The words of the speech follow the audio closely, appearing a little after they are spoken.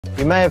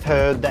You may have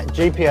heard that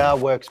GPR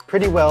works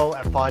pretty well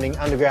at finding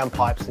underground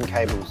pipes and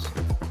cables.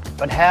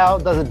 But how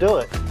does it do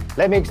it?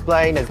 Let me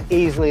explain as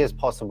easily as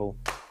possible.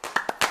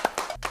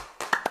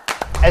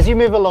 As you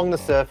move along the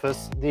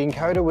surface, the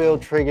encoder wheel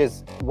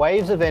triggers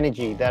waves of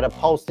energy that are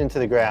pulsed into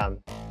the ground.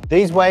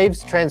 These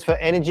waves transfer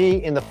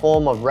energy in the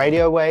form of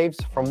radio waves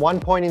from one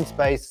point in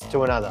space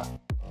to another,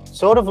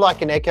 sort of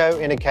like an echo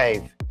in a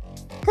cave.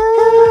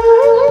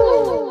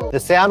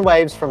 The sound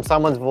waves from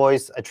someone's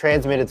voice are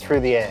transmitted through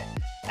the air,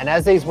 and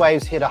as these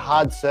waves hit a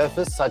hard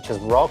surface such as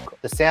rock,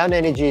 the sound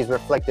energy is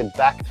reflected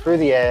back through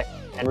the air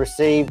and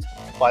received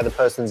by the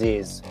person's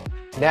ears.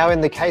 Now in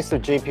the case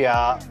of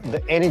GPR,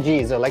 the energy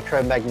is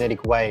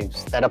electromagnetic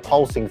waves that are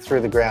pulsing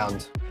through the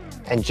ground.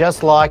 And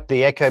just like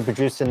the echo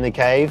produced in the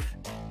cave,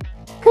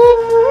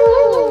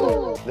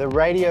 the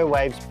radio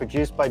waves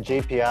produced by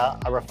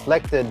GPR are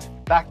reflected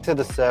back to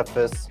the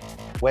surface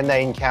when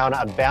they encounter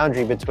a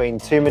boundary between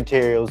two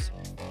materials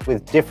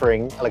with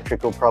differing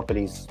electrical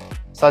properties,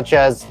 such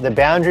as the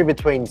boundary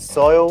between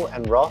soil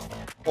and rock,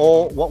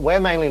 or what we're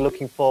mainly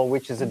looking for,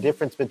 which is the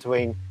difference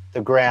between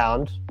the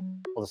ground,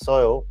 or the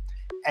soil,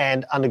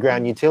 and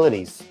underground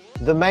utilities.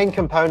 The main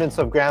components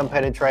of ground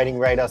penetrating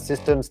radar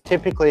systems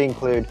typically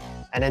include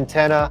an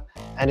antenna,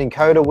 an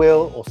encoder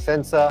wheel or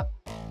sensor,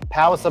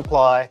 power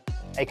supply,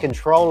 a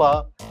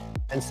controller,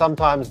 and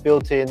sometimes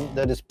built in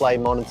the display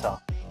monitor.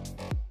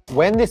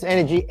 When this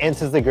energy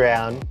enters the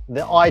ground,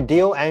 the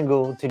ideal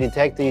angle to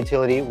detect the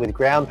utility with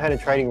ground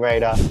penetrating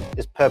radar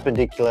is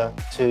perpendicular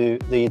to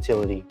the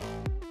utility,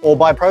 or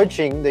by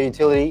approaching the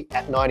utility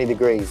at 90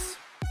 degrees.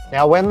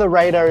 Now, when the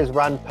radar is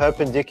run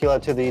perpendicular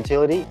to the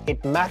utility,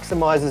 it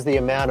maximizes the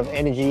amount of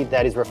energy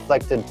that is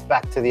reflected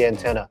back to the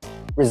antenna,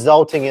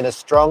 resulting in a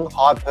strong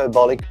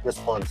hyperbolic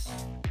response,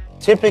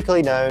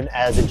 typically known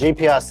as a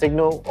GPR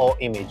signal or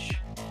image.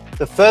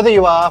 The further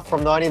you are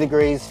from 90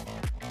 degrees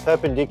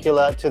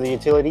perpendicular to the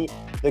utility,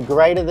 the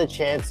greater the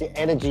chance the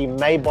energy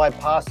may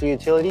bypass the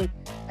utility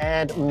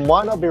and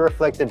might not be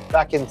reflected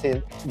back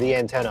into the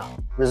antenna.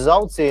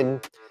 Results in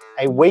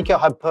a weaker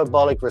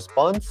hyperbolic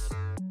response,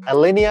 a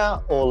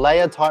linear or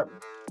layer type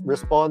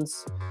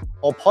response,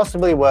 or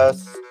possibly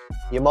worse,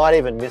 you might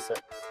even miss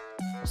it.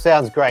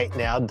 Sounds great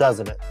now,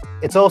 doesn't it?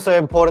 It's also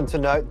important to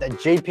note that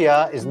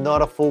GPR is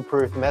not a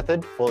foolproof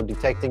method for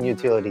detecting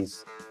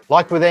utilities.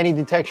 Like with any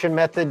detection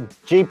method,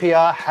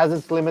 GPR has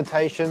its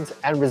limitations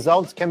and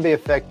results can be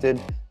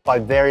affected by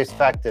various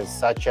factors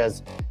such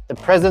as the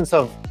presence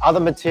of other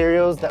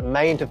materials that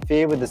may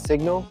interfere with the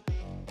signal,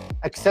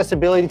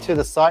 accessibility to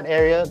the site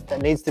area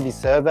that needs to be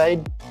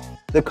surveyed,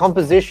 the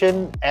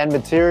composition and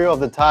material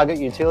of the target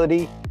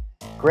utility,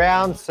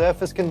 ground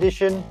surface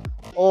condition,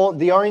 or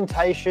the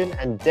orientation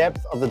and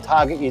depth of the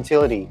target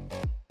utility.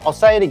 I'll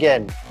say it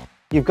again,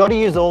 you've got to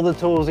use all the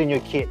tools in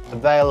your kit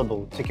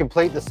available to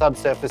complete the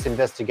subsurface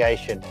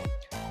investigation.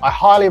 I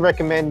highly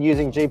recommend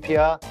using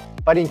GPR,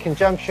 but in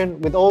conjunction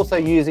with also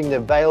using the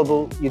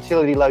available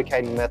utility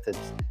locating methods,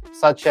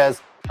 such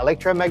as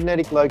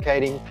electromagnetic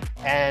locating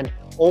and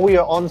all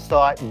your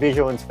on-site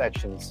visual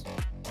inspections.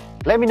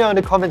 Let me know in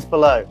the comments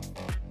below.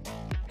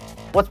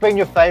 What's been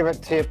your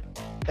favorite tip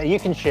that you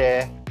can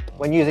share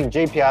when using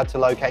GPR to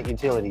locate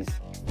utilities?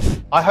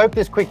 I hope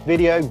this quick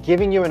video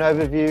giving you an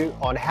overview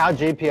on how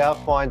GPR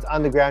finds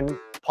underground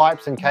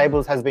pipes and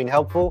cables has been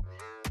helpful.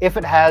 If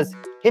it has,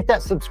 hit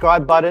that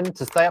subscribe button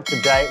to stay up to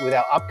date with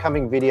our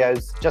upcoming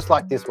videos just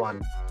like this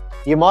one.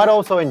 You might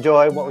also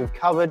enjoy what we've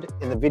covered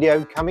in the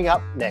video coming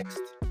up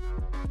next.